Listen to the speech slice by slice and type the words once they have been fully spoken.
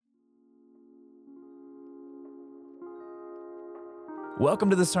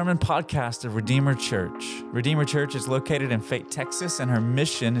Welcome to the Sermon Podcast of Redeemer Church. Redeemer Church is located in Fate, Texas, and her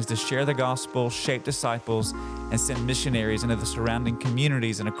mission is to share the gospel, shape disciples, and send missionaries into the surrounding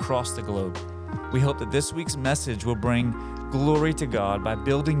communities and across the globe. We hope that this week's message will bring glory to God by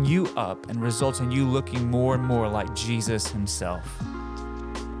building you up and result in you looking more and more like Jesus himself.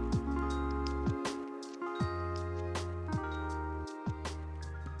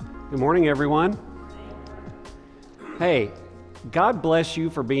 Good morning, everyone. Hey, God bless you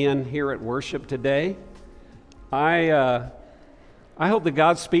for being here at worship today. I hope that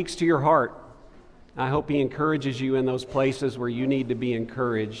God speaks to your heart. I hope He encourages you in those places where you need to be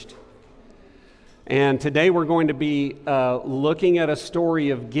encouraged. And today we're going to be looking at a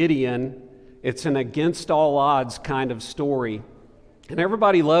story of Gideon. It's an against all odds kind of story. And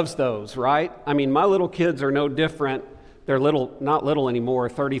everybody loves those, right? I mean, my little kids are no different. They're not little anymore,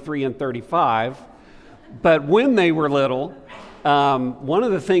 33 and 35. But when they were little, one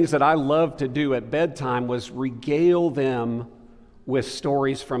of the things that I loved to do at bedtime was regale them with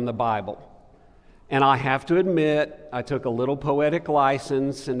stories from the Bible. And I have to admit, I took a little poetic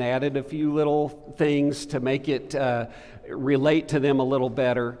license and added a few little things to make it relate to them a little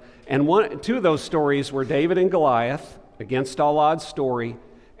better. And two of those stories were David and Goliath, against all odds story,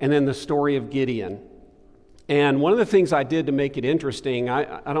 and then the story of Gideon. And one of the things I did to make it interesting,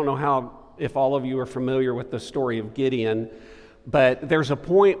 I don't know if all of you are familiar with the story of Gideon, but there's a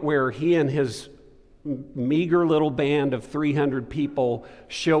point where he and his meager little band of 300 people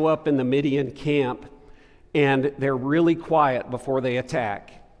show up in the Midian camp, and they're really quiet before they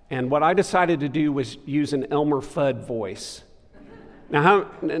attack. And what I decided to do was use an Elmer Fudd voice. Now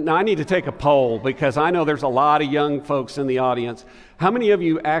I need to take a poll because I know there's a lot of young folks in the audience. How many of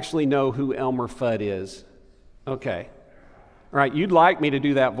you actually know who Elmer Fudd is? Okay. All right, you'd like me to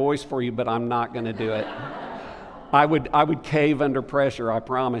do that voice for you, but I'm not going to do it. I would cave under pressure, I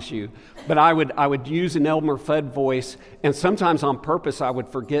promise you. But I would use an Elmer Fudd voice, and sometimes on purpose I would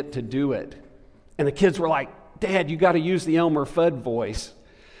forget to do it. And the kids were like, "Dad, you got to use the Elmer Fudd voice."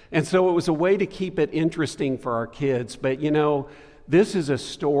 And so it was a way to keep it interesting for our kids. But you know, this is a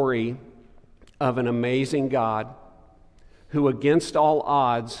story of an amazing God who, against all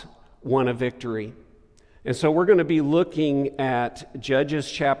odds, won a victory. And so we're going to be looking at Judges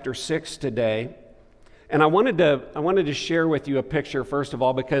chapter 6 today. And I wanted to share with you a picture, first of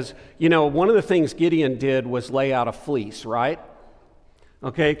all, because, you know, one of the things Gideon did was lay out a fleece, right?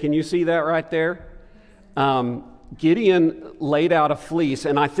 Okay, can you see that right there? Gideon laid out a fleece,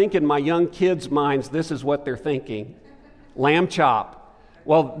 and I think in my young kids' minds, this is what they're thinking. Lamb chop.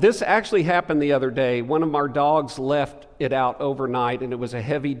 Well, this actually happened the other day. One of our dogs left it out overnight, and it was a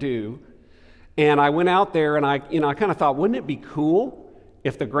heavy dew. And I went out there, and I kind of thought, wouldn't it be cool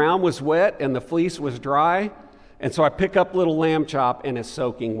if the ground was wet and the fleece was dry? And so I pick up little lamb chop and it's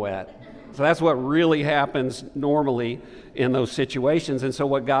soaking wet. So that's what really happens normally in those situations. And so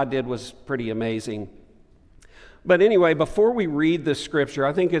what God did was pretty amazing. But anyway, before we read the scripture,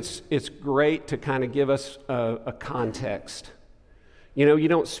 I think it's great to kind of give us a context. You know, you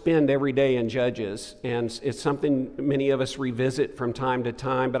don't spend every day in Judges, and it's something many of us revisit from time to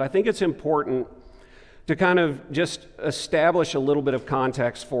time. But I think it's important to kind of just establish a little bit of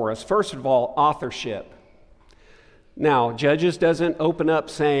context for us. First of all, authorship. Now, Judges doesn't open up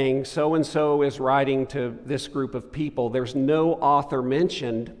saying so-and-so is writing to this group of people. There's no author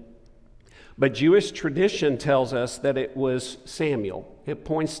mentioned, but Jewish tradition tells us that it was Samuel. It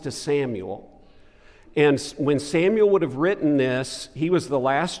points to Samuel. And when Samuel would have written this, he was the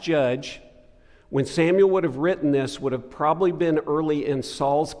last judge. When Samuel would have written this, would have probably been early in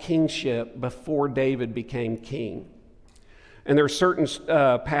Saul's kingship before David became king. And there are certain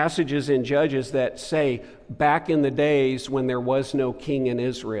passages in Judges that say back in the days when there was no king in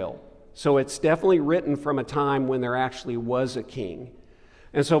Israel. So it's definitely written from a time when there actually was a king.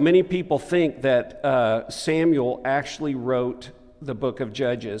 And so many people think that Samuel actually wrote the book of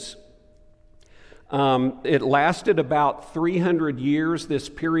Judges. It lasted about 300 years, this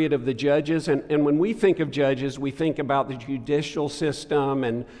period of the Judges. And when we think of Judges, we think about the judicial system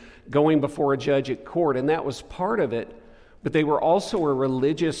and going before a judge at court, and that was part of it. But they were also a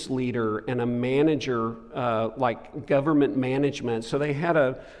religious leader and a manager, like government management. So they had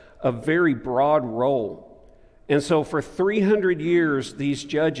a very broad role. And so for 300 years, these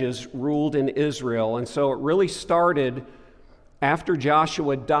judges ruled in Israel. And so it really started after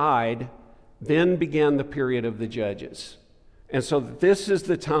Joshua died. Then began the period of the Judges. And so this is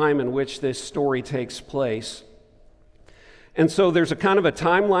the time in which this story takes place. And so there's a kind of a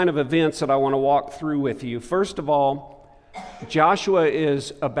timeline of events that I want to walk through with you. First of all, Joshua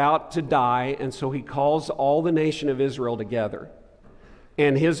is about to die, and so he calls all the nation of Israel together.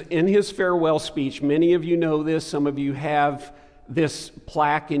 And in his farewell speech, many of you know this, some of you have this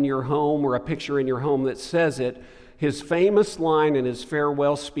plaque in your home or a picture in your home that says it. His famous line in his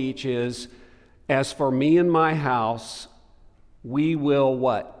farewell speech is, "As for me and my house, we will"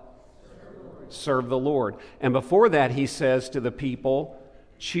 what? Serve the Lord. And before that, he says to the people,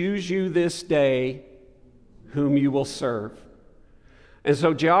 "Choose you this day whom you will serve." And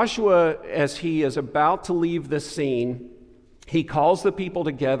so Joshua, as he is about to leave the scene, he calls the people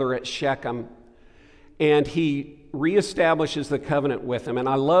together at Shechem, and he reestablishes the covenant with them. And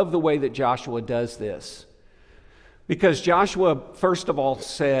I love the way that Joshua does this, because Joshua, first of all,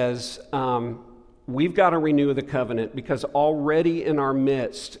 says, we've got to renew the covenant, because already in our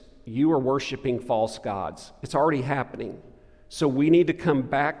midst, you are worshiping false gods. It's already happening. So we need to come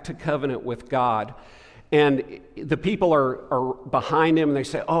back to covenant with God. And the people are behind him, and they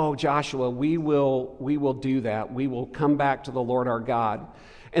say, "Oh, Joshua, we will do that. We will come back to the Lord our God."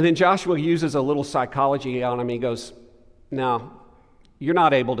 And then Joshua uses a little psychology on him. He goes, "No, you're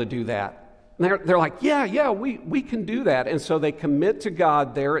not able to do that." And they're like, yeah, we can do that. And so they commit to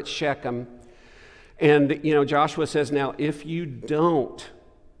God there at Shechem. And, Joshua says, "Now, if you don't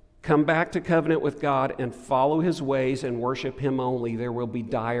come back to covenant with God and follow his ways and worship him only, there will be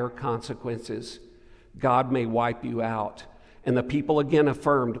dire consequences. God may wipe you out." And the people again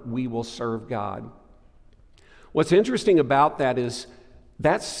affirmed, "We will serve God." What's interesting about that is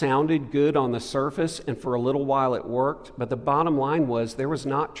that sounded good on the surface, and for a little while it worked, but the bottom line was there was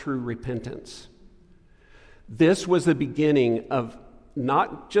not true repentance. This was the beginning of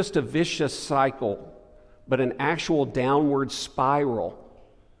not just a vicious cycle, but an actual downward spiral.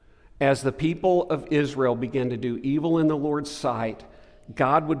 As the people of Israel began to do evil in the Lord's sight,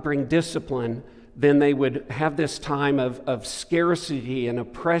 God would bring discipline. Then they would have this time of scarcity and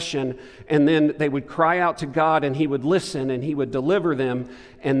oppression, and then they would cry out to God, and he would listen, and he would deliver them,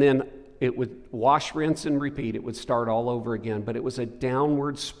 and then it would wash, rinse, and repeat. It would start all over again, but it was a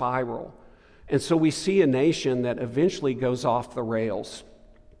downward spiral. And so we see a nation that eventually goes off the rails.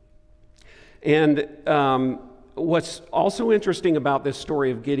 And what's also interesting about this story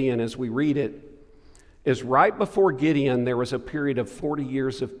of Gideon as we read it is right before Gideon, there was a period of 40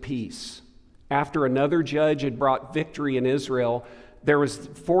 years of peace. After another judge had brought victory in Israel, there was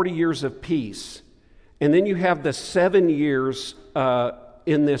 40 years of peace. And then you have the 7 years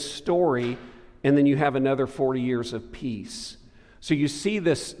in this story, and then you have another 40 years of peace. So you see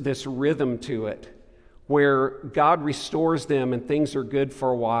this rhythm to it, where God restores them and things are good for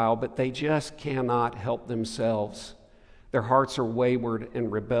a while, but they just cannot help themselves. Their hearts are wayward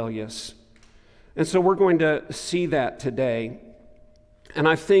and rebellious. And so we're going to see that today. And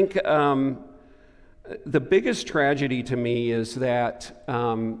I think the biggest tragedy to me is that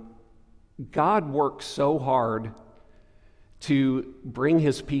God worked so hard to bring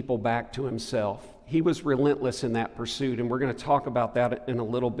his people back to himself. He was relentless in that pursuit, and we're going to talk about that in a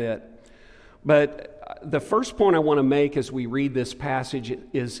little bit. But the first point I want to make as we read this passage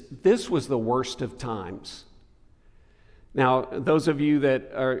is this was the worst of times. Now, those of you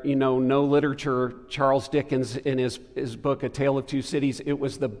that are, know literature, Charles Dickens in his book, A Tale of Two Cities, it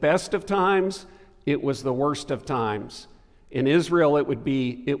was the best of times, it was the worst of times. In Israel, it would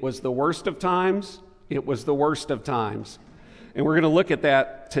be, it was the worst of times, it was the worst of times. And we're going to look at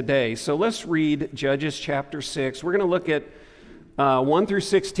that today. So let's read Judges chapter 6. We're going to look at 1 through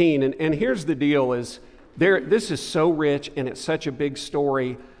 16. And here's the deal is, this is so rich and it's such a big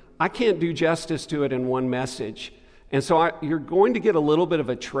story. I can't do justice to it in one message. And so you're going to get a little bit of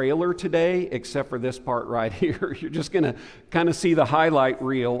a trailer today, except for this part right here. You're just going to kind of see the highlight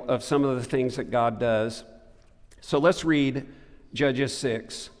reel of some of the things that God does. So let's read Judges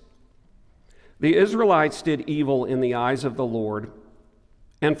 6. The Israelites did evil in the eyes of the Lord,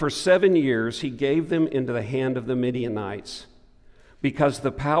 and for 7 years he gave them into the hand of the Midianites. Because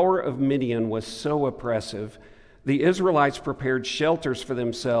the power of Midian was so oppressive, the Israelites prepared shelters for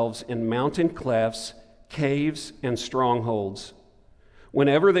themselves in mountain clefts, caves, and strongholds.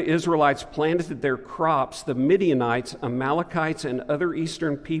 Whenever the Israelites planted their crops, the Midianites, Amalekites, and other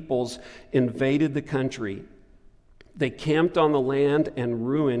eastern peoples invaded the country. They camped on the land and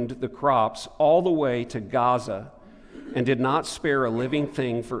ruined the crops all the way to Gaza, and did not spare a living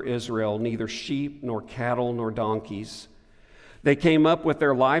thing for Israel, neither sheep nor cattle nor donkeys. They came up with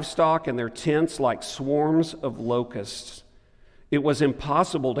their livestock and their tents like swarms of locusts. It was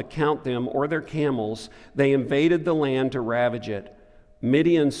impossible to count them or their camels. They invaded the land to ravage it.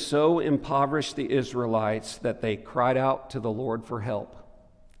 Midian so impoverished the Israelites that they cried out to the Lord for help.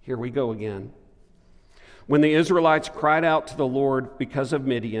 Here we go again. When the Israelites cried out to the Lord because of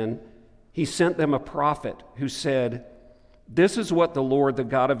Midian, he sent them a prophet who said, This is what the Lord, the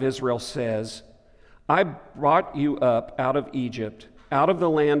God of Israel, says. I brought you up out of Egypt, out of the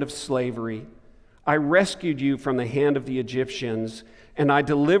land of slavery. I rescued you from the hand of the Egyptians, and I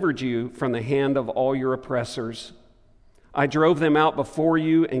delivered you from the hand of all your oppressors. I drove them out before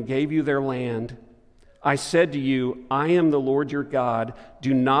you and gave you their land. I said to you, I am the Lord your God.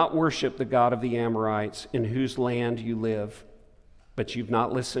 Do not worship the God of the Amorites, in whose land you live. But you've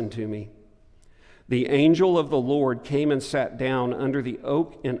not listened to me. The angel of the Lord came and sat down under the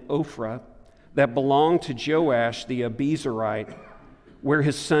oak in Ophrah that belonged to Joash the Abiezrite, where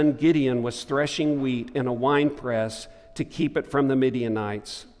his son Gideon was threshing wheat in a winepress to keep it from the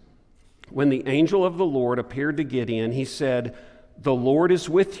Midianites. When the angel of the Lord appeared to Gideon, he said, The Lord is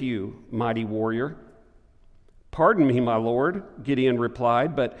with you, mighty warrior. Pardon me, my Lord, Gideon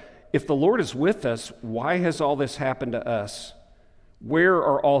replied, but if the Lord is with us, why has all this happened to us? Where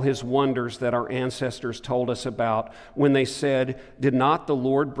are all his wonders that our ancestors told us about when they said, Did not the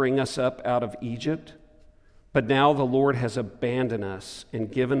Lord bring us up out of Egypt? But now the Lord has abandoned us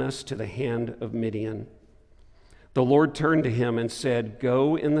and given us to the hand of Midian. The Lord turned to him and said,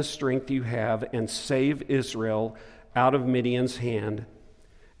 Go in the strength you have and save Israel out of Midian's hand.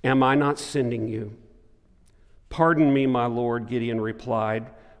 Am I not sending you? Pardon me, my Lord, Gideon replied,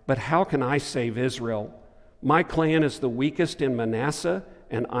 but how can I save Israel? My clan is the weakest in Manasseh,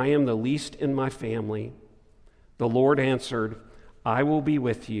 and I am the least in my family. The Lord answered, I will be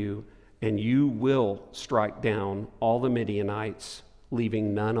with you, and you will strike down all the Midianites,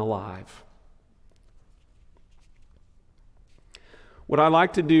 leaving none alive. What I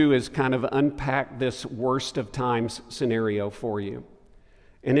like to do is kind of unpack this worst of times scenario for you.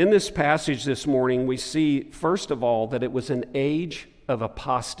 And in this passage this morning, we see, first of all, that it was an age of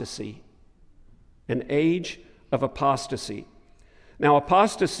apostasy. An age of apostasy. Now,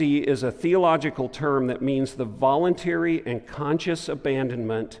 apostasy is a theological term that means the voluntary and conscious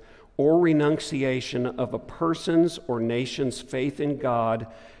abandonment or renunciation of a person's or nation's faith in God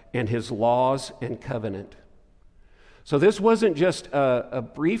and his laws and covenant. So this wasn't just a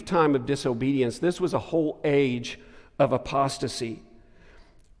brief time of disobedience. This was a whole age of apostasy.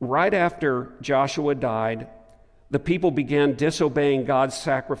 Right after Joshua died, the people began disobeying God's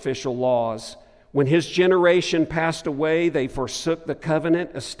sacrificial laws. When his generation passed away, they forsook the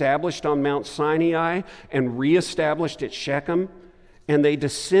covenant established on Mount Sinai and reestablished at Shechem, and they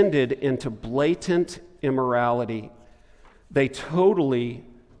descended into blatant immorality. They totally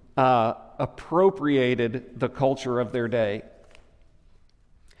appropriated the culture of their day.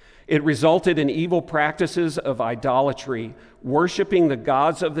 It resulted in evil practices of idolatry, worshiping the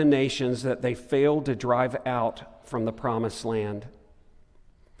gods of the nations that they failed to drive out from the promised land.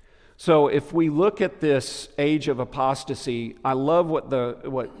 So if we look at this age of apostasy, I love what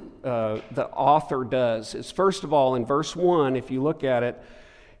the author does. Is first of all, in verse 1, if you look at it,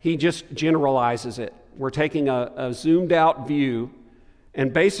 he just generalizes it. We're taking a zoomed out view,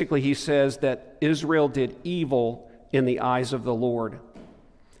 and basically he says that Israel did evil in the eyes of the Lord.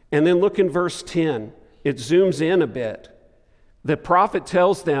 And then look in verse 10. It zooms in a bit. The prophet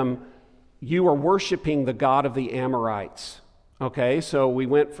tells them, you are worshiping the God of the Amorites. Okay, so we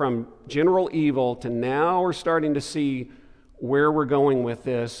went from general evil to now we're starting to see where we're going with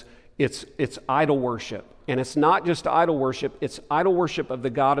this. It's idol worship. And it's not just idol worship, it's idol worship of the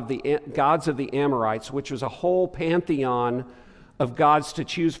gods of the Amorites, which was a whole pantheon of gods to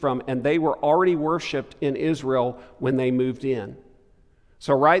choose from, and they were already worshipped in Israel when they moved in.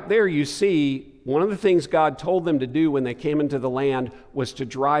 So right there you see one of the things God told them to do when they came into the land was to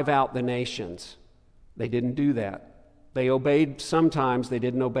drive out the nations. They didn't do that. They obeyed sometimes, they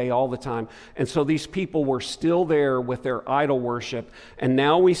didn't obey all the time. And so these people were still there with their idol worship. And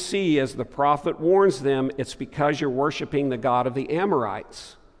now we see, as the prophet warns them, it's because you're worshiping the God of the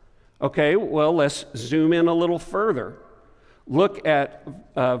Amorites. Okay, well, let's zoom in a little further. Look at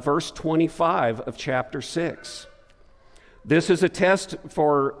verse 25 of chapter 6. This is a test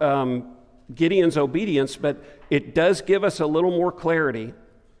for Gideon's obedience, but it does give us a little more clarity.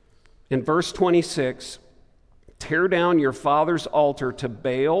 In verse 26, tear down your father's altar to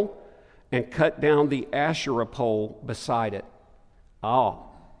Baal and cut down the Asherah pole beside it. Oh,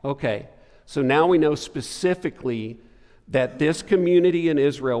 okay. So now we know specifically that this community in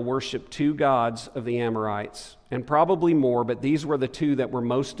Israel worshiped two gods of the Amorites, and probably more, but these were the two that were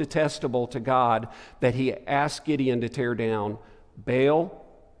most detestable to God that he asked Gideon to tear down, Baal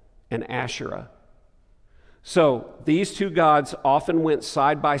and Asherah. So these two gods often went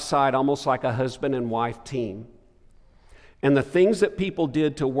side by side, almost like a husband and wife team. And the things that people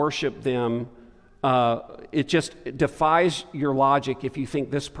did to worship them, it just defies your logic if you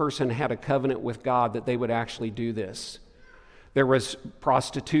think this person had a covenant with God that they would actually do this. There was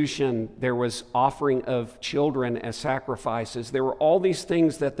prostitution. There was offering of children as sacrifices. There were all these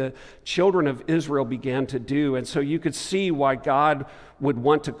things that the children of Israel began to do. And so you could see why God would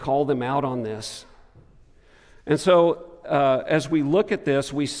want to call them out on this. And so as we look at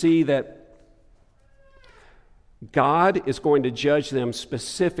this, we see that God is going to judge them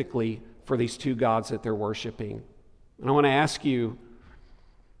specifically for these two gods that they're worshiping. And I want to ask you,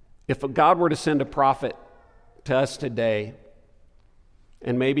 if God were to send a prophet to us today,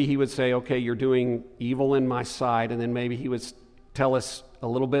 and maybe he would say, okay, you're doing evil in my sight, and then maybe he would tell us a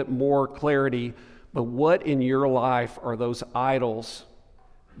little bit more clarity, but what in your life are those idols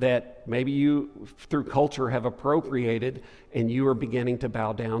that maybe you, through culture, have appropriated and you are beginning to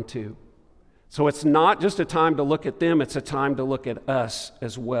bow down to? So it's not just a time to look at them, it's a time to look at us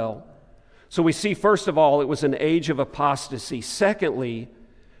as well. So we see, first of all, it was an age of apostasy. Secondly,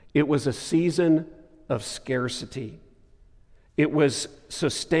 it was a season of scarcity. It was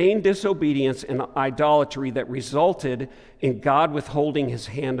sustained disobedience and idolatry that resulted in God withholding his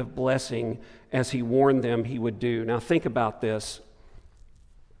hand of blessing as he warned them he would do. Now think about this.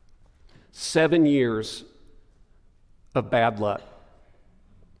 7 years of bad luck.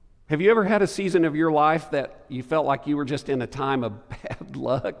 Have you ever had a season of your life that you felt like you were just in a time of bad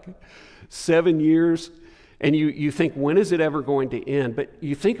luck? 7 years, and you think, when is it ever going to end? But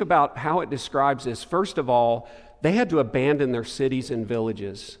you think about how it describes this. First of all, they had to abandon their cities and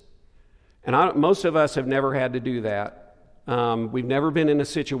villages. And most of us have never had to do that. We've never been in a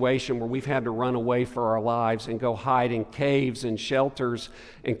situation where we've had to run away for our lives and go hide in caves and shelters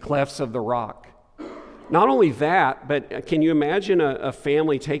and clefts of the rock. Not only that, but can you imagine a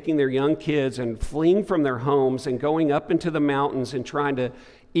family taking their young kids and fleeing from their homes and going up into the mountains and trying to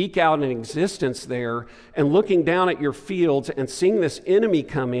eke out an existence there, and looking down at your fields and seeing this enemy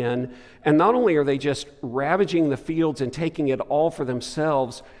come in, and not only are they just ravaging the fields and taking it all for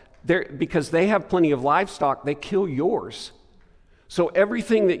themselves, because they have plenty of livestock, they kill yours. So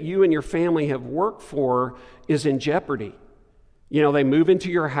everything that you and your family have worked for is in jeopardy. You know, they move into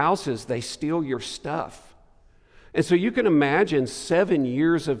your houses, they steal your stuff. And so you can imagine 7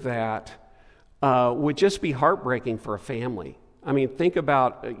 years of that would just be heartbreaking for a family. I mean, think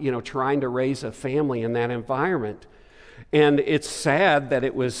about, trying to raise a family in that environment. And it's sad that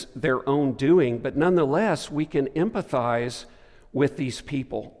it was their own doing, but nonetheless, we can empathize with these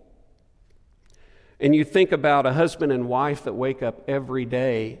people. And you think about a husband and wife that wake up every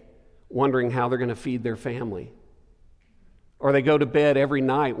day wondering how they're going to feed their family. Or they go to bed every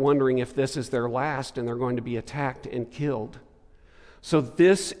night wondering if this is their last and they're going to be attacked and killed. So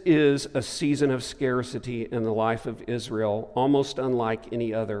this is a season of scarcity in the life of Israel, almost unlike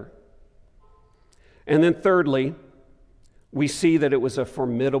any other. And then thirdly, we see that it was a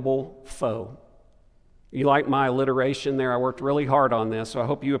formidable foe. You like my alliteration there? I worked really hard on this, so I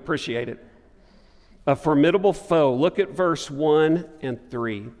hope you appreciate it. A formidable foe. Look at verse 1 and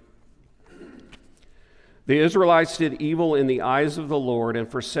 3. The Israelites did evil in the eyes of the Lord, and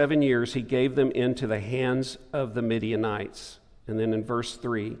for 7 years he gave them into the hands of the Midianites. And then in verse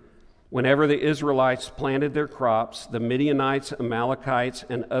 3, whenever the Israelites planted their crops, the Midianites, Amalekites,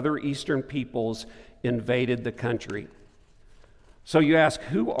 and other eastern peoples invaded the country. So you ask,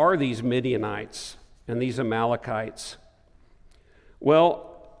 who are these Midianites and these Amalekites? Well,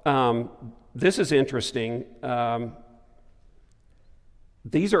 this is interesting.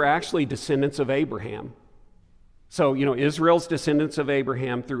 These are actually descendants of Abraham. So, Israel's descendants of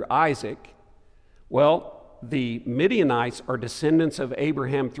Abraham through Isaac. Well, the Midianites are descendants of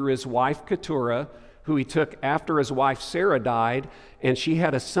Abraham through his wife Keturah, who he took after his wife Sarah died, and she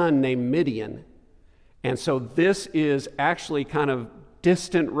had a son named Midian. And so this is actually kind of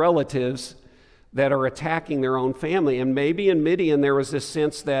distant relatives that are attacking their own family. And maybe in Midian there was this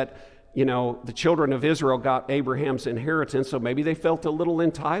sense that, the children of Israel got Abraham's inheritance, so maybe they felt a little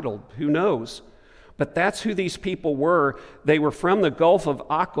entitled. Who knows? But that's who these people were. They were from the Gulf of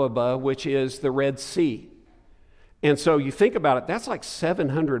Aqaba, which is the Red Sea. And so you think about it, that's like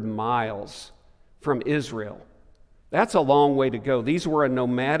 700 miles from Israel. That's a long way to go. These were a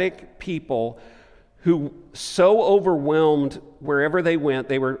nomadic people who so overwhelmed wherever they went,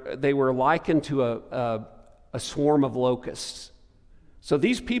 they were likened to a swarm of locusts. So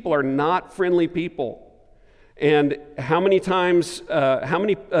these people are not friendly people. And how many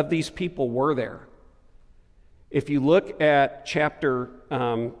of these people were there? If you look at chapter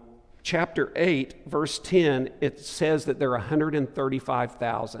 8, verse 10, it says that there are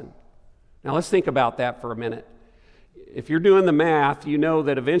 135,000. Now let's think about that for a minute. If you're doing the math, you know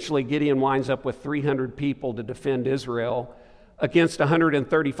that eventually Gideon winds up with 300 people to defend Israel against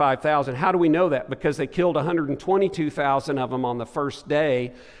 135,000. How do we know that? Because they killed 122,000 of them on the first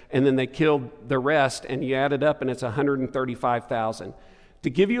day, and then they killed the rest, and you add it up, and it's 135,000. To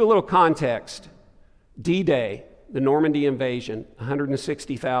give you a little context, D-Day, the Normandy invasion,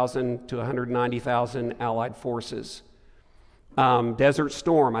 160,000 to 190,000 Allied forces. Desert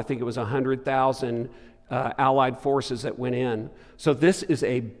Storm, I think it was 100,000 Allied forces that went in. So this is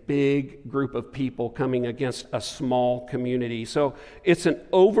a big group of people coming against a small community. So it's an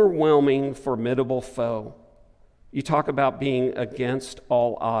overwhelming, formidable foe. You talk about being against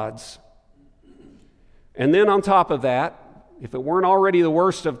all odds. And then on top of that, if it weren't already the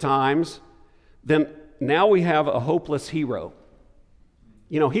worst of times, then now we have a hopeless hero.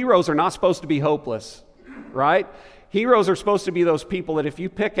 You know, heroes are not supposed to be hopeless, right? Heroes are supposed to be those people that if you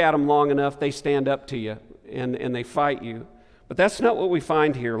pick at them long enough, they stand up to you and they fight you. But that's not what we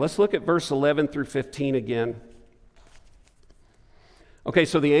find here. Let's look at verse 11 through 15 again. Okay,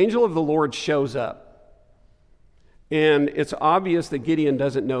 so the angel of the Lord shows up. And it's obvious that Gideon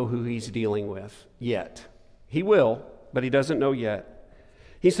doesn't know who he's dealing with yet. He will, but he doesn't know yet.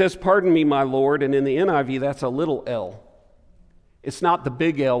 He says, "Pardon me, my Lord," and in the NIV, that's a little L. It's not the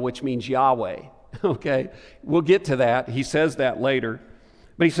big L, which means Yahweh. Okay, we'll get to that. He says that later.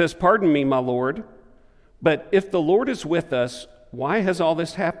 But he says, "Pardon me, my Lord, but if the Lord is with us, why has all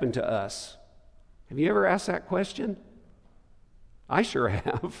this happened to us?" Have you ever asked that question? I sure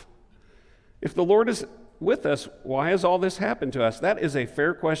have. If the Lord is with us, why has all this happened to us? That is a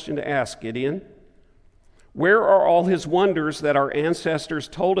fair question to ask, Gideon. Where are all his wonders that our ancestors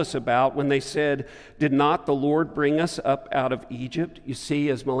told us about when they said, "Did not the Lord bring us up out of Egypt?" You see,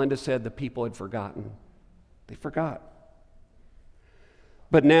 as Melinda said, the people had forgotten. They forgot.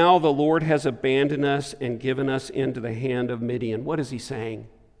 But now the Lord has abandoned us and given us into the hand of Midian. What is he saying?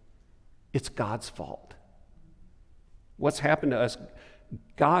 It's God's fault. What's happened to us?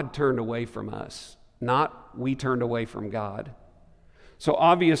 God turned away from us, not we turned away from God. So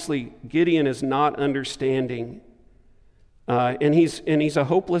obviously, Gideon is not understanding, and he's a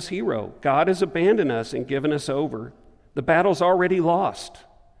hopeless hero. God has abandoned us and given us over. The battle's already lost.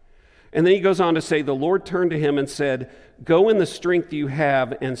 And then he goes on to say, the Lord turned to him and said, "Go in the strength you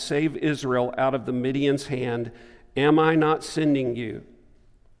have and save Israel out of the Midian's hand. Am I not sending you?"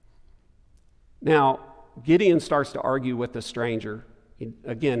 Now, Gideon starts to argue with the stranger.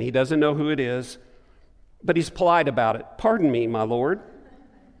 He doesn't know who it is, but he's polite about it. "Pardon me, my Lord,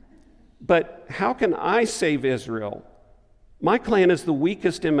 but how can I save Israel? My clan is the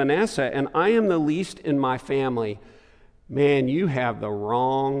weakest in Manasseh, and I am the least in my family." Man, you have the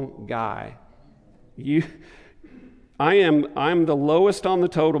wrong guy. I'm the lowest on the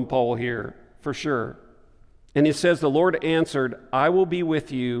totem pole here, for sure. And it says, the Lord answered, "I will be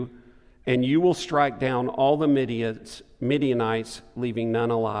with you, and you will strike down all the Midianites, leaving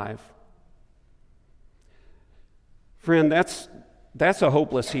none alive." Friend, that's a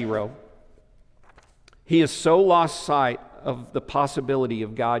hopeless hero. He has so lost sight of the possibility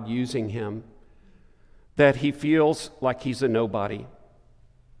of God using him that he feels like he's a nobody.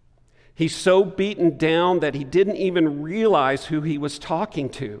 He's so beaten down that he didn't even realize who he was talking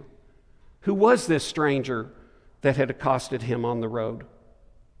to. Who was this stranger that had accosted him on the road?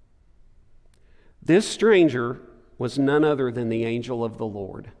 This stranger was none other than the angel of the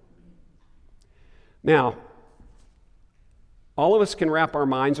Lord. Now, all of us can wrap our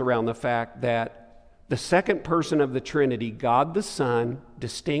minds around the fact that the second person of the Trinity, God the Son,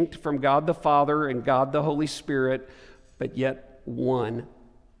 distinct from God the Father and God the Holy Spirit, but yet one.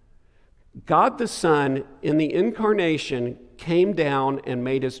 God the Son, in the incarnation, came down and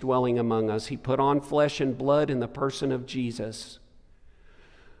made his dwelling among us. He put on flesh and blood in the person of Jesus.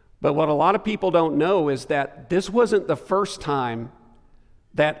 But what a lot of people don't know is that this wasn't the first time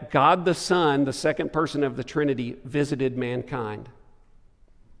that God the Son, the second person of the Trinity, visited mankind.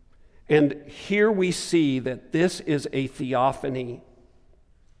 And here we see that this is a theophany.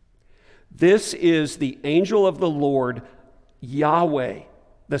 This is the angel of the Lord, Yahweh,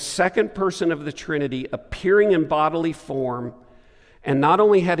 the second person of the Trinity, appearing in bodily form. And not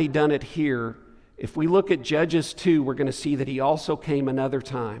only had he done it here, if we look at Judges 2, we're going to see that he also came another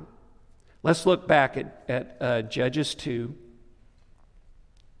time. Let's look back at Judges 2.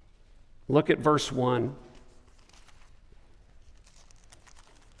 Look at verse 1.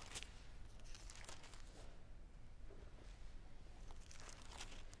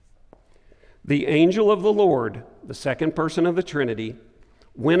 The angel of the Lord, the second person of the Trinity,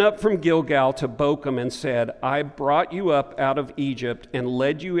 went up from Gilgal to Bochum and said, "I brought you up out of Egypt and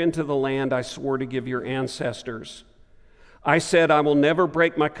led you into the land I swore to give your ancestors. I said, I will never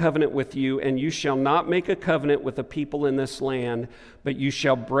break my covenant with you, and you shall not make a covenant with the people in this land, but you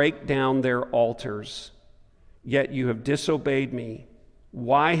shall break down their altars. Yet you have disobeyed me.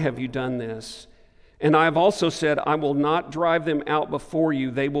 Why have you done this? And I have also said, I will not drive them out before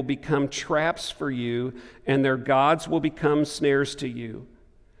you. They will become traps for you, and their gods will become snares to you.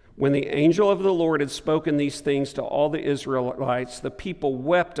 When the angel of the Lord had spoken these things to all the Israelites, the people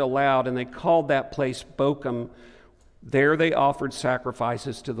wept aloud, and they called that place Bochum. There they offered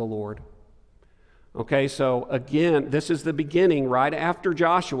sacrifices to the Lord. Okay, so again, this is the beginning. Right after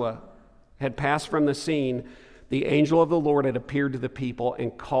Joshua had passed from the scene, the angel of the Lord had appeared to the people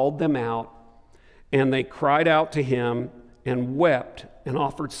and called them out, and they cried out to him and wept and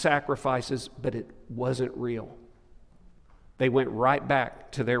offered sacrifices, but it wasn't real. They went right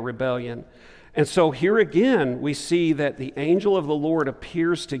back to their rebellion. And so here again, we see that the angel of the Lord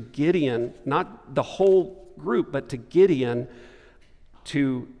appears to Gideon, not the whole group, but to Gideon,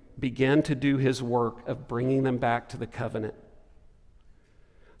 to begin to do his work of bringing them back to the covenant.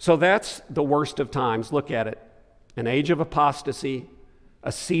 So that's the worst of times. Look at it. An age of apostasy,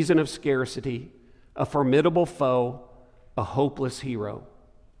 a season of scarcity, a formidable foe, a hopeless hero.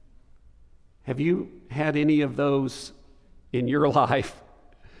 Have you had any of those in your life?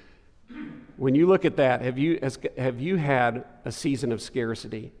 When you look at that, have you had a season of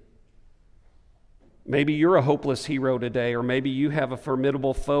scarcity? Maybe you're a hopeless hero today, or maybe you have a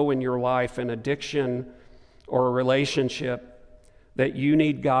formidable foe in your life, an addiction or a relationship that you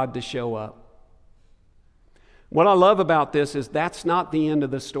need God to show up. What I love about this is that's not the end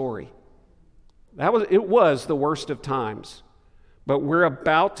of the story. It was the worst of times, but we're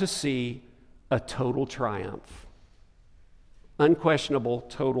about to see a total triumph. Unquestionable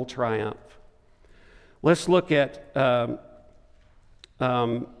total triumph. Let's look at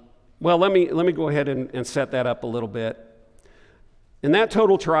well, let me go ahead and set that up a little bit. In that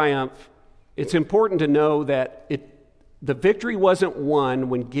total triumph, it's important to know that the victory wasn't won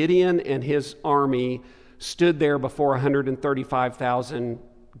when Gideon and his army stood there before 135,000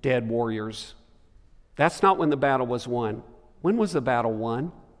 dead warriors. That's not when the battle was won. When was the battle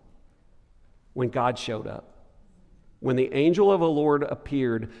won? When God showed up. When the angel of the Lord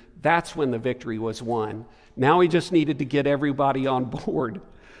appeared, that's when the victory was won. Now he just needed to get everybody on board.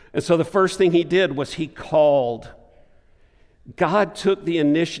 And so the first thing he did was he called. God took the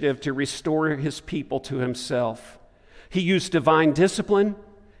initiative to restore his people to himself. He used divine discipline.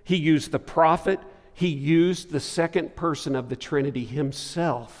 He used the prophet. He used the second person of the Trinity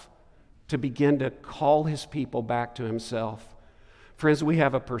himself to begin to call his people back to himself. Friends, we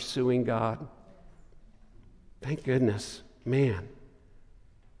have a pursuing God. Thank goodness, man.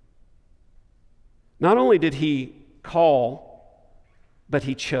 Not only did he call, but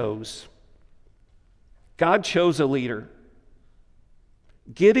he chose. God chose a leader.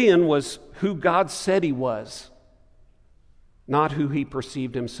 Gideon was who God said he was, not who he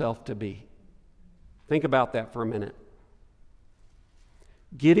perceived himself to be. Think about that for a minute.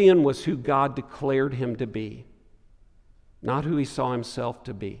 Gideon was who God declared him to be, not who he saw himself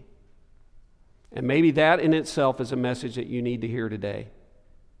to be. And maybe that in itself is a message that you need to hear today.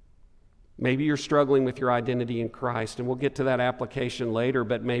 Maybe you're struggling with your identity in Christ, and we'll get to that application later,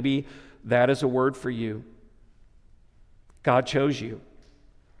 but maybe that is a word for you. God chose you.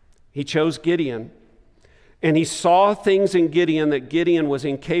 He chose Gideon, and he saw things in Gideon that Gideon was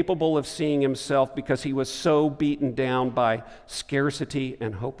incapable of seeing himself because he was so beaten down by scarcity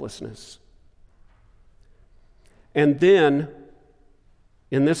and hopelessness. And then,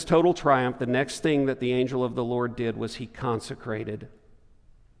 in this total triumph, the next thing that the angel of the Lord did was he consecrated.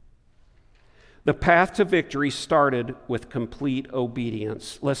 The path to victory started with complete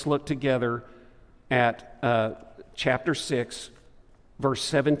obedience. Let's look together at chapter 6, verse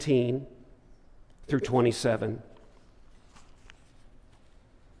 17 through 27.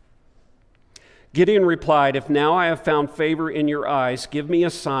 Gideon replied, "If now I have found favor in your eyes, give me a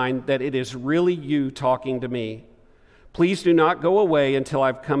sign that it is really you talking to me. Please do not go away until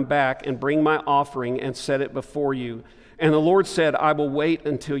I've come back and bring my offering and set it before you." And the Lord said, "I will wait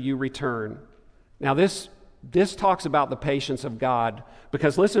until you return." Now this talks about the patience of God,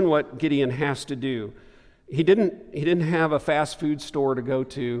 because listen what Gideon has to do. He didn't have a fast food store to go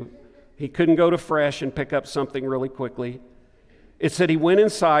to. He couldn't go to Fresh and pick up something really quickly. It said he went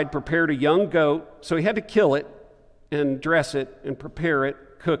inside, prepared a young goat, so he had to kill it and dress it and prepare it,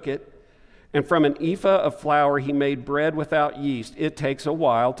 cook it. And from an ephah of flour he made bread without yeast. It takes a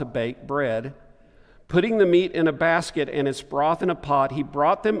while to bake bread. Putting the meat in a basket and its broth in a pot, he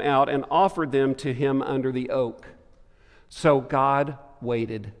brought them out and offered them to him under the oak. So God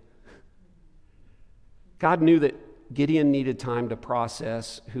waited. God knew that Gideon needed time to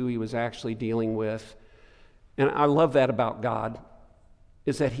process who he was actually dealing with. And I love that about God,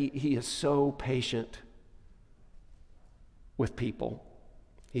 is that he is so patient with people.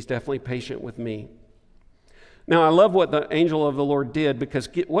 He's definitely patient with me. Now, I love what the angel of the Lord did, because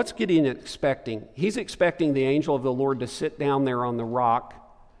what's Gideon expecting? He's expecting the angel of the Lord to sit down there on the rock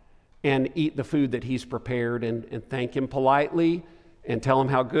and eat the food that he's prepared and thank him politely and tell him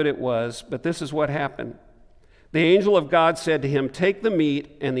how good it was. But this is what happened. The angel of God said to him, "Take the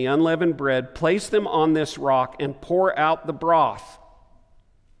meat and the unleavened bread, place them on this rock, and pour out the broth."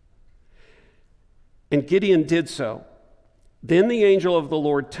 And Gideon did so. Then the angel of the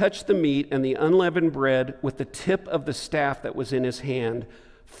Lord touched the meat and the unleavened bread with the tip of the staff that was in his hand.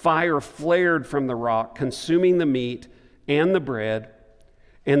 Fire flared from the rock, consuming the meat and the bread,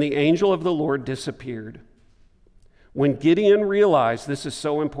 and the angel of the Lord disappeared. When Gideon realized, this is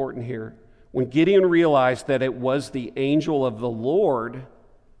so important here, when Gideon realized that it was the angel of the Lord,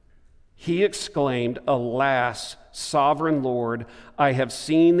 he exclaimed, "Alas, sovereign Lord, I have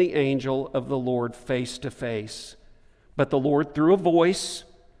seen the angel of the Lord face to face." But the Lord, through a voice,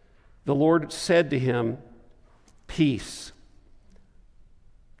 the Lord said to him, "Peace.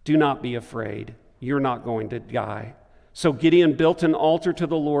 Do not be afraid. You're not going to die." So Gideon built an altar to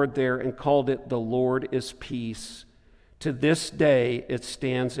the Lord there and called it, "The Lord is Peace." To this day it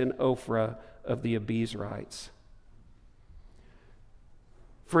stands in Ophrah of the Abiezrites.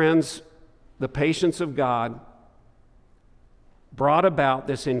 Friends, the patience of God brought about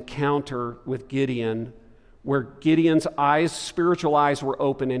this encounter with Gideon, where Gideon's eyes, spiritual eyes, were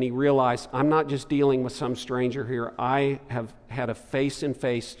open, and he realized, I'm not just dealing with some stranger here. I have had a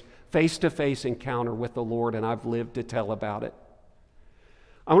face-to-face encounter with the Lord, and I've lived to tell about it.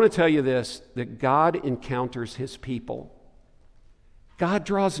 I want to tell you this, that God encounters his people. God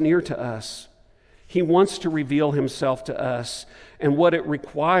draws near to us. He wants to reveal himself to us, and what it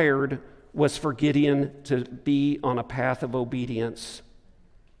required was for Gideon to be on a path of obedience.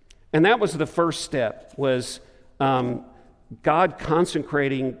 And that was the first step, was God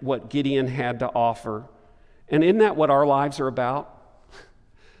consecrating what Gideon had to offer. And isn't that what our lives are about?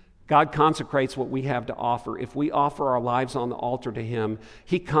 God consecrates what we have to offer. If we offer our lives on the altar to him,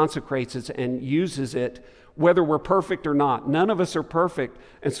 he consecrates it and uses it, whether we're perfect or not. None of us are perfect,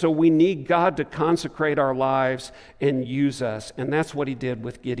 and so we need God to consecrate our lives and use us. And that's what he did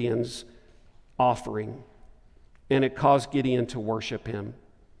with Gideon's offering. And it caused Gideon to worship him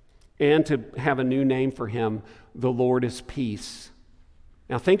and to have a new name for him, "The Lord is Peace."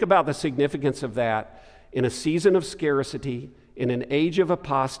 Now think about the significance of that. In a season of scarcity, in an age of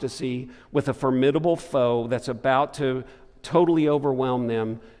apostasy, with a formidable foe that's about to totally overwhelm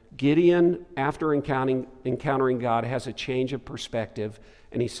them, Gideon, after encountering God, has a change of perspective,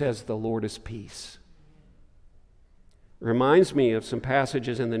 and he says, "The Lord is Peace." It reminds me of some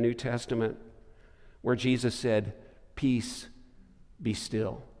passages in the New Testament where Jesus said, "Peace, be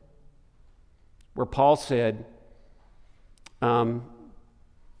still." Where Paul said, don't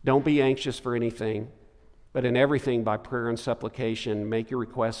be anxious for anything, but in everything by prayer and supplication, make your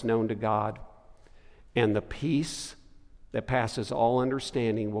requests known to God, and the peace that passes all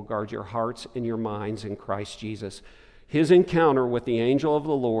understanding will guard your hearts and your minds in Christ Jesus. His encounter with the angel of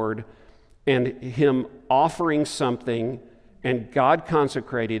the Lord and him offering something, and God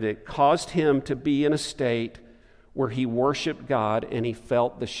consecrated it, caused him to be in a state where he worshiped God and he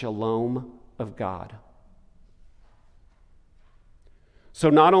felt the shalom of God. So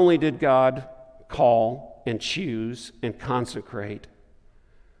not only did God call and choose and consecrate,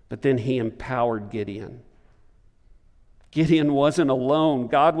 but then he empowered Gideon. Gideon wasn't alone.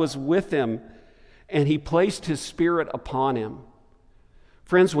 God was with him, and he placed his Spirit upon him.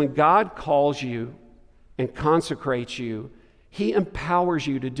 Friends, when God calls you and consecrates you, he empowers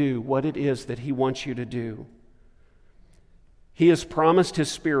you to do what it is that he wants you to do. He has promised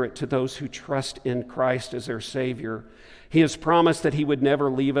his Spirit to those who trust in Christ as their Savior. He has promised that he would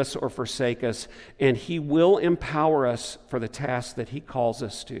never leave us or forsake us, and he will empower us for the task that he calls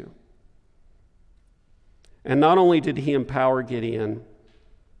us to. And not only did he empower Gideon,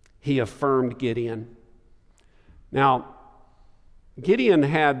 he affirmed Gideon. Now, Gideon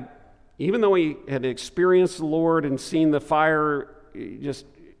had, even though he had experienced the Lord and seen the fire just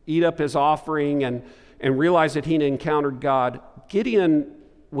eat up his offering and realized that he'd encountered God, Gideon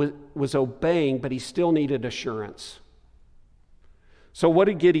was obeying, but he still needed assurance. So what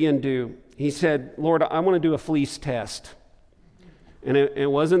did Gideon do? He said, "Lord, I want to do a fleece test." And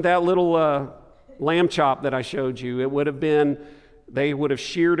it wasn't that little lamb chop that I showed you. It would have been, they would have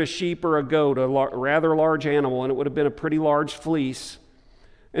sheared a sheep or a goat, a rather large animal, and it would have been a pretty large fleece.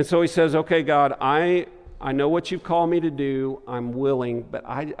 And so he says, "Okay, God, I I know what you've called me to do. I'm willing, but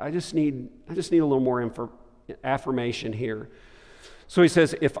I just need a little more affirmation here. So he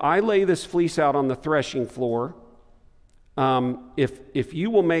says, if I lay this fleece out on the threshing floor, if you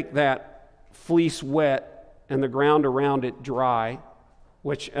will make that fleece wet and the ground around it dry,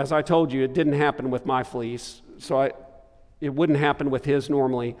 which, as I told you, it didn't happen with my fleece, so it wouldn't happen with his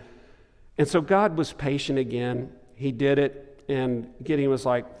normally. And so God was patient again. He did it, and Gideon was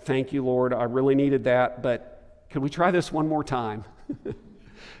like, thank you, Lord, I really needed that, but could we try this one more time?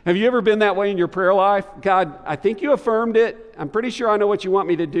 Have you ever been that way in your prayer life? God, I think you affirmed it. I'm pretty sure I know what you want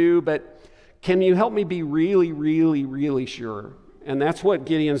me to do, but can you help me be really, really, really sure? And that's what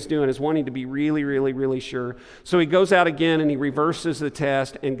Gideon's doing, is wanting to be really, really, really sure. So he goes out again and he reverses the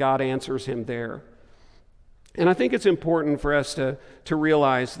test, and God answers him there. And I think it's important for us to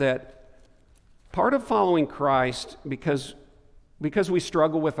realize that part of following Christ, because we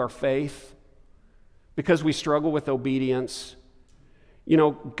struggle with our faith, because we struggle with obedience,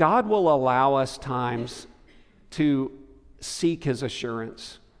 God will allow us times to seek his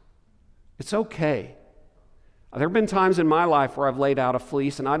assurance. It's okay. There have been times in my life where I've laid out a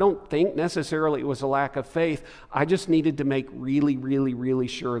fleece, and I don't think necessarily it was a lack of faith. I just needed to make really, really, really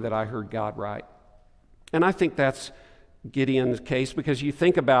sure that I heard God right. And I think that's Gideon's case, because you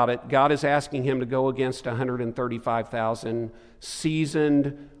think about it, God is asking him to go against 135,000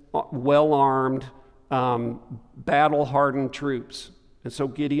 seasoned, well-armed, battle-hardened troops. And so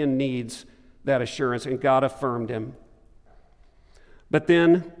Gideon needs that assurance, and God affirmed him. But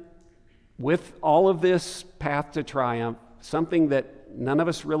then, with all of this path to triumph, something that none of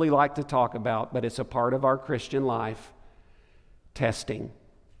us really like to talk about, but it's a part of our Christian life, testing.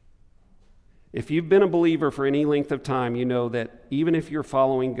 If you've been a believer for any length of time, you know that even if you're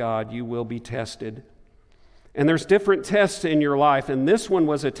following God, you will be tested. And there's different tests in your life, and this one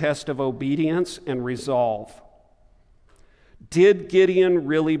was a test of obedience and resolve. Did Gideon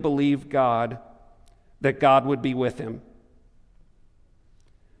really believe God, that God would be with him?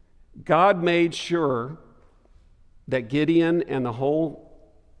 God made sure that Gideon and the whole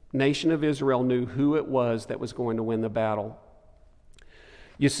nation of Israel knew who it was that was going to win the battle.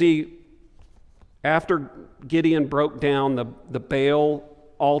 You see, after Gideon broke down the Baal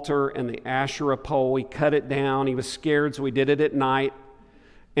altar and the Asherah pole, he cut it down. He was scared, so he did it at night.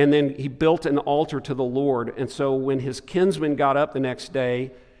 And then he built an altar to the Lord. And so when his kinsmen got up the next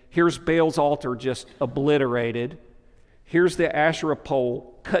day, here's Baal's altar just obliterated. Here's the Asherah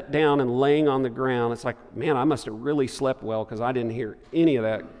pole cut down and laying on the ground. It's like, man, I must have really slept well, because I didn't hear any of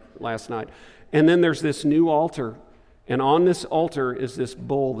that last night. And then there's this new altar. And on this altar is this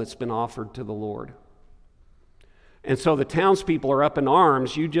bull that's been offered to the Lord. And so the townspeople are up in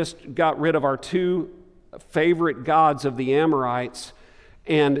arms. You just got rid of our two favorite gods of the Amorites.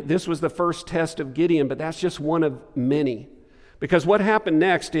 And this was the first test of Gideon, but that's just one of many. Because what happened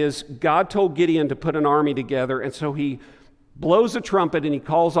next is God told Gideon to put an army together, and so he blows a trumpet and he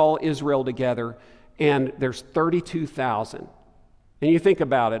calls all Israel together, and there's 32,000. And you think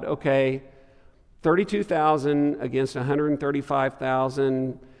about it, okay, 32,000 against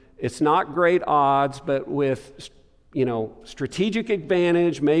 135,000. It's not great odds, but with strategic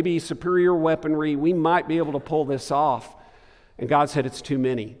advantage, maybe superior weaponry, we might be able to pull this off. And God said, it's too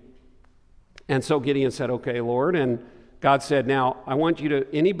many. And so Gideon said, okay, Lord. And God said, now, I want you to,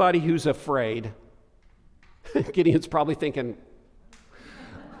 anybody who's afraid, Gideon's probably thinking,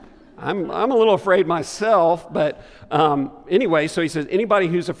 I'm a little afraid myself, but anyway, so he says, anybody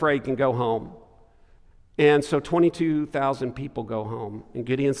who's afraid can go home. And so 22,000 people go home, and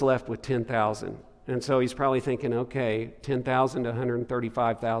Gideon's left with 10,000. And so he's probably thinking, okay, 10,000 to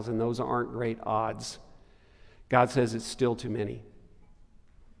 135,000, those aren't great odds. God says it's still too many.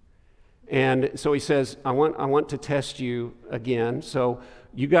 And so he says, I want to test you again. So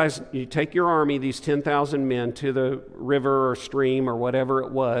you guys, you take your army, these 10,000 men, to the river or stream or whatever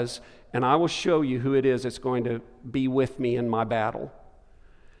it was, and I will show you who it is that's going to be with me in my battle.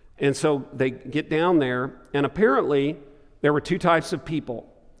 And so they get down there, and apparently there were two types of people.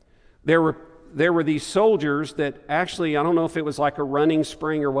 There were these soldiers that actually, I don't know if it was like a running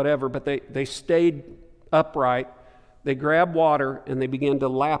spring or whatever, but they stayed upright. They grabbed water and they began to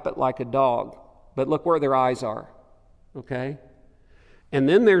lap it like a dog. But look where their eyes are, okay? And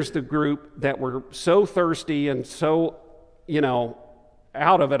then there's the group that were so thirsty and so,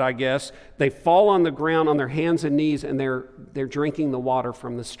 out of it, I guess. They fall on the ground on their hands and knees, and they're drinking the water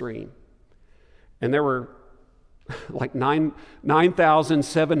from the stream. And there were like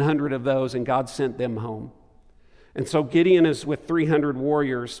 9,700 of those, and God sent them home. And so Gideon is with 300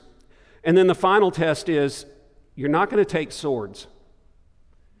 warriors. And then the final test is, you're not going to take swords.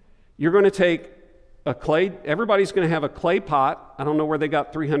 You're going to take everybody's going to have a clay pot. I don't know where they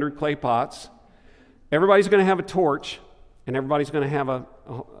got 300 clay pots. Everybody's going to have a torch, and everybody's going to have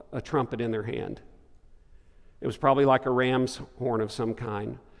a trumpet in their hand. It was probably like a ram's horn of some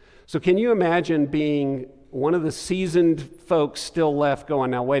kind. So can you imagine being one of the seasoned folks still left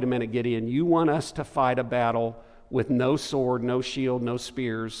going, now wait a minute, Gideon, you want us to fight a battle with no sword, no shield, no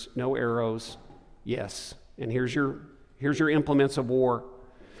spears, no arrows? Yes. And here's your implements of war.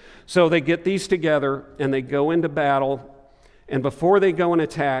 So they get these together and they go into battle. And before they go and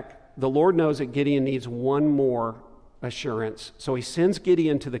attack, the Lord knows that Gideon needs one more assurance. So he sends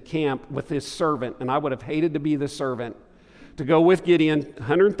Gideon to the camp with his servant. And I would have hated to be the servant, to go with Gideon,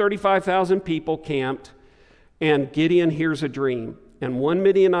 135,000 people camped. And Gideon hears a dream. And one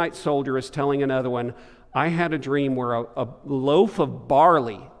Midianite soldier is telling another one, I had a dream where a loaf of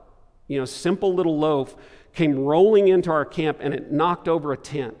barley, simple little loaf, came rolling into our camp and it knocked over a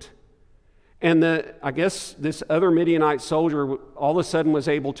tent. And I guess this other Midianite soldier all of a sudden was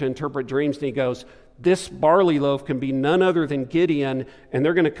able to interpret dreams, and he goes, this barley loaf can be none other than Gideon, and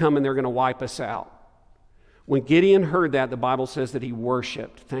they're going to come and they're going to wipe us out. When Gideon heard that, the Bible says that he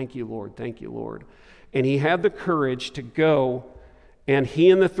worshiped. Thank you, Lord. Thank you, Lord. And he had the courage to go, and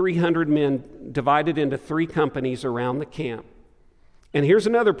he and the 300 men divided into 3 companies around the camp. And here's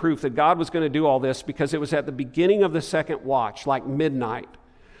another proof that God was going to do all this, because it was at the beginning of the second watch, like midnight,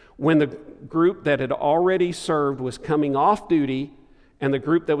 when the group that had already served was coming off duty and the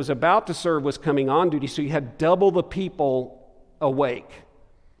group that was about to serve was coming on duty. So you had double the people awake.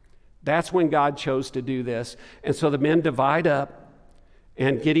 That's when God chose to do this. And so the men divide up,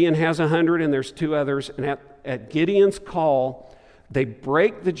 and Gideon has 100 and there's 2 others. And at Gideon's call, they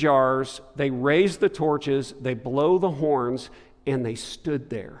break the jars, they raise the torches, they blow the horns, and they stood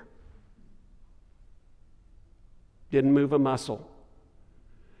there. Didn't move a muscle.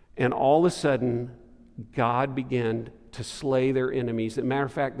 And all of a sudden, God began to slay their enemies. As a matter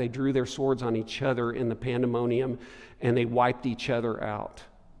of fact, they drew their swords on each other in the pandemonium, and they wiped each other out.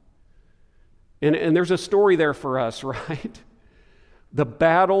 And there's a story there for us, right? The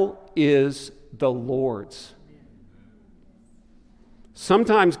battle is the Lord's.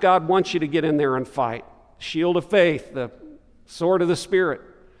 Sometimes God wants you to get in there and fight. Shield of faith, the sword of the Spirit.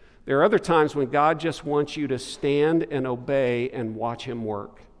 There are other times when God just wants you to stand and obey and watch Him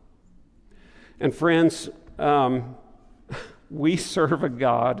work. And friends, we serve a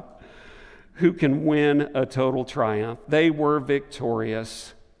God who can win a total triumph. They were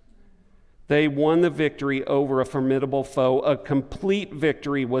victorious. They won the victory over a formidable foe. A complete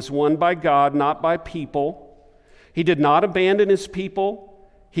victory was won by God, not by people. He did not abandon His people.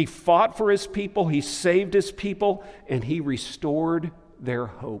 He fought for His people. He saved His people, and He restored their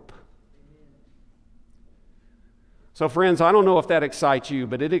hope. So friends, I don't know if that excites you,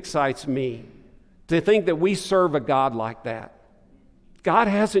 but it excites me to think that we serve a God like that. God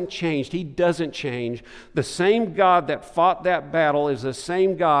hasn't changed. He doesn't change. The same God that fought that battle is the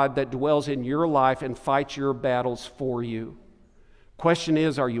same God that dwells in your life and fights your battles for you. Question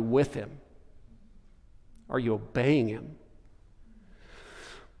is, are you with Him? Are you obeying Him?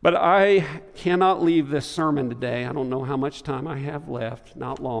 But I cannot leave this sermon today. I don't know how much time I have left,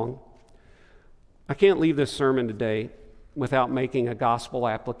 not long. I can't leave this sermon today without making a gospel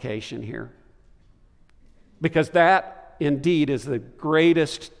application here. Because that indeed is the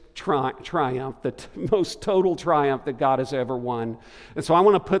greatest triumph, the most total triumph that God has ever won. And so I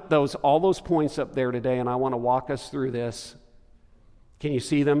want to put all those points up there today, and I want to walk us through this. Can you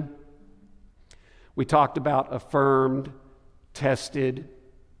see them? We talked about affirmed, tested,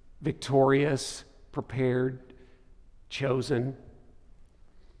 victorious, prepared, chosen.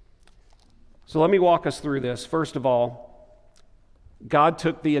 So let me walk us through this. First of all, God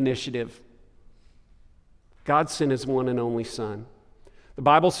took the initiative. God sent His one and only Son. The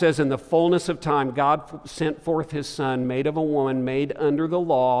Bible says in the fullness of time, God sent forth His Son, made of a woman, made under the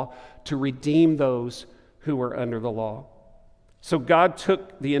law, to redeem those who were under the law. So God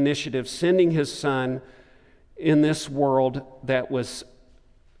took the initiative, sending His Son in this world that was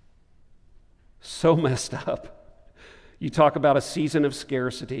so messed up. You talk about a season of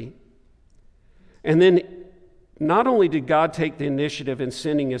scarcity. And then not only did God take the initiative in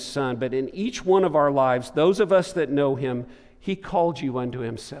sending His Son, but in each one of our lives, those of us that know Him, He called you unto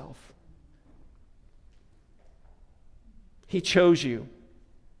Himself. He chose you.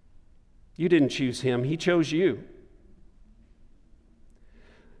 You didn't choose Him, He chose you.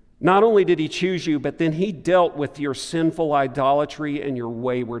 Not only did He choose you, but then He dealt with your sinful idolatry and your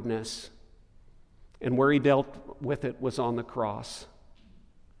waywardness. And where He dealt with it was on the cross.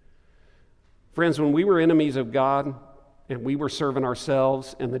 Friends, when we were enemies of God and we were serving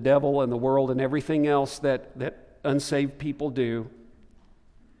ourselves and the devil and the world and everything else that unsaved people do.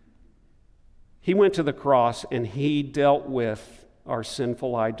 He went to the cross and he dealt with our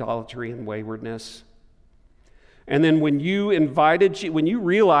sinful idolatry and waywardness. And then when you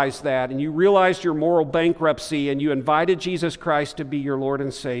realized that and you realized your moral bankruptcy and you invited Jesus Christ to be your Lord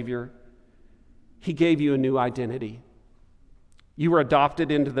and Savior, he gave you a new identity. You were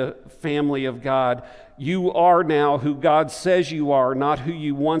adopted into the family of God. You are now who God says you are, not who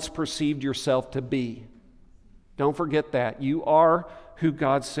you once perceived yourself to be. Don't forget that. You are who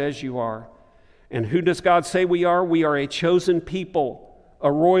God says you are. And who does God say we are? We are a chosen people,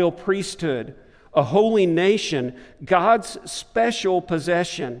 a royal priesthood, a holy nation, God's special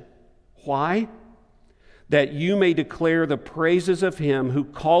possession. Why? That you may declare the praises of him who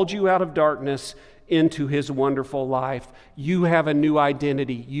called you out of darkness into his wonderful life. You have a new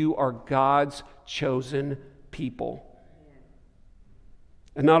identity. You are God's chosen people.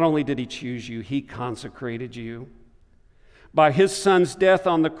 And not only did he choose you, he consecrated you. By his son's death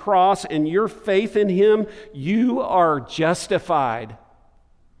on the cross and your faith in him, you are justified.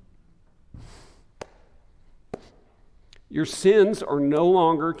 Your sins are no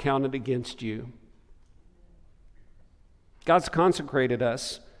longer counted against you. God's consecrated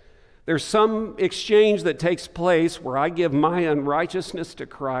us. There's some exchange that takes place where I give my unrighteousness to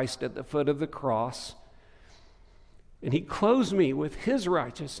Christ at the foot of the cross, and he clothes me with his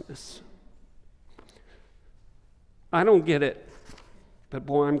righteousness. I don't get it, but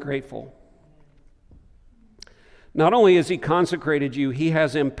boy, I'm grateful. Not only has he consecrated you, he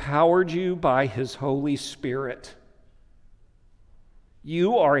has empowered you by his Holy Spirit.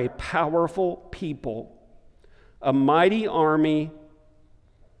 You are a powerful people, a mighty army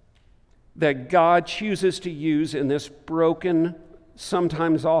that God chooses to use in this broken,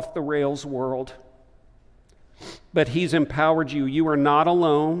 sometimes off the rails world. But he's empowered you. You are not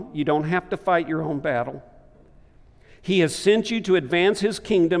alone. You don't have to fight your own battle. He has sent you to advance his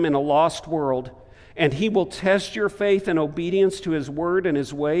kingdom in a lost world, and he will test your faith and obedience to his word and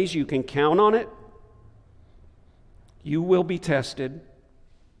his ways. You can count on it. You will be tested.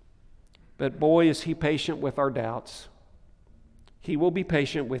 But boy, is he patient with our doubts. He will be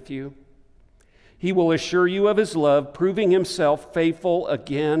patient with you. He will assure you of his love, proving himself faithful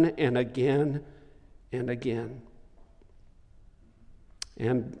again and again and again.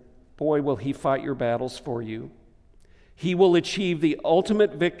 And boy, will he fight your battles for you. He will achieve the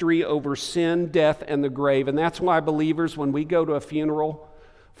ultimate victory over sin, death, and the grave. And that's why, believers, when we go to a funeral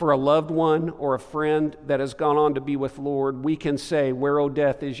for a loved one or a friend that has gone on to be with the Lord, we can say, where, O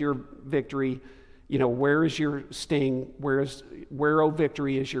death, is your victory? You know, where is your sting? Where, O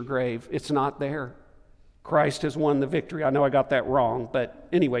victory, is your grave? It's not there. Christ has won the victory. I know I got that wrong, but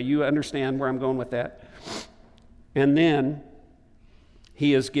anyway, you understand where I'm going with that. And then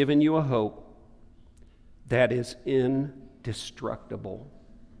he has given you a hope that is indestructible.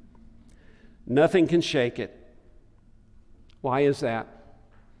 Nothing can shake it. Why is that?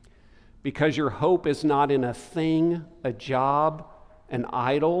 Because your hope is not in a thing, a job, an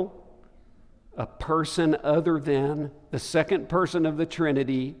idol, a person other than the second person of the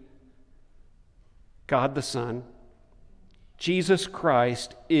Trinity, God the Son. Jesus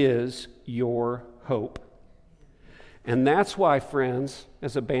Christ is your hope. And that's why, friends,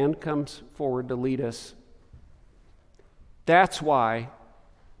 as a band comes forward to lead us, that's why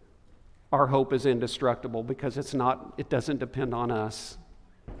our hope is indestructible, because it doesn't depend on us.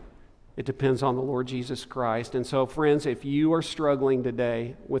 It depends on the Lord Jesus Christ. And so, friends, if you are struggling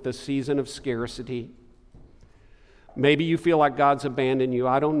today with a season of scarcity, maybe you feel like God's abandoned you.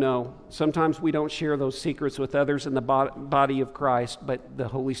 I don't know. Sometimes we don't share those secrets with others in the body of Christ, but the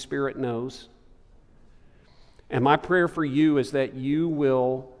Holy Spirit knows. And my prayer for you is that you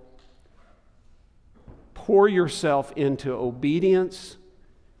will pour yourself into obedience,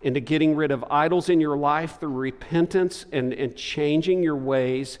 into getting rid of idols in your life through repentance and changing your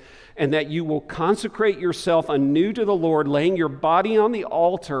ways, and that you will consecrate yourself anew to the Lord, laying your body on the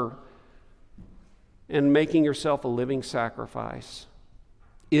altar and making yourself a living sacrifice.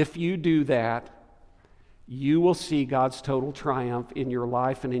 If you do that, you will see God's total triumph in your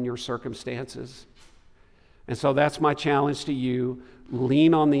life and in your circumstances. And so that's my challenge to you.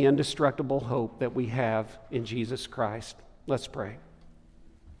 Lean on the indestructible hope that we have in Jesus Christ. Let's pray.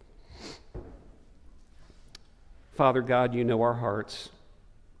 Father God, you know our hearts.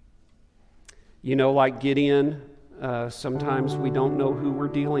 You know, like Gideon, sometimes we don't know who we're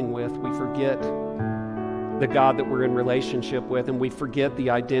dealing with. We forget the God that we're in relationship with, and we forget the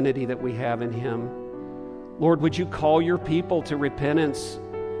identity that we have in him. Lord, would you call your people to repentance?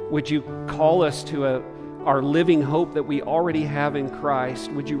 Would you call us to our living hope that we already have in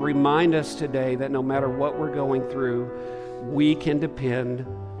Christ, would you remind us today that no matter what we're going through, we can depend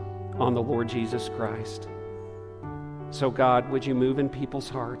on the Lord Jesus Christ. So God, would you move in people's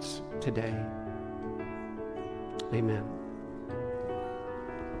hearts today? Amen.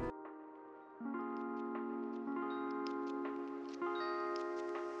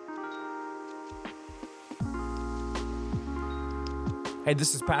 Hey,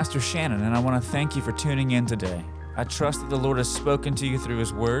 this is Pastor Shannon, and I want to thank you for tuning in today. I trust that the Lord has spoken to you through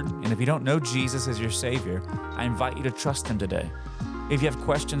His Word, and if you don't know Jesus as your Savior, I invite you to trust Him today. If you have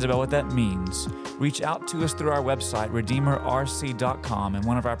questions about what that means, reach out to us through our website, redeemerrc.com, and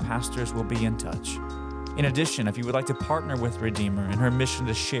one of our pastors will be in touch. In addition, if you would like to partner with Redeemer in her mission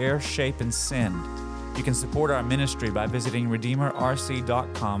to share, shape, and send, you can support our ministry by visiting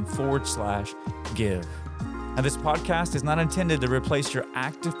redeemerrc.com/give. Now, this podcast is not intended to replace your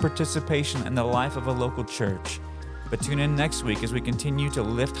active participation in the life of a local church, but tune in next week as we continue to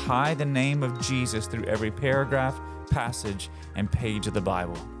lift high the name of Jesus through every paragraph, passage, and page of the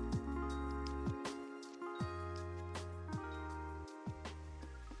Bible.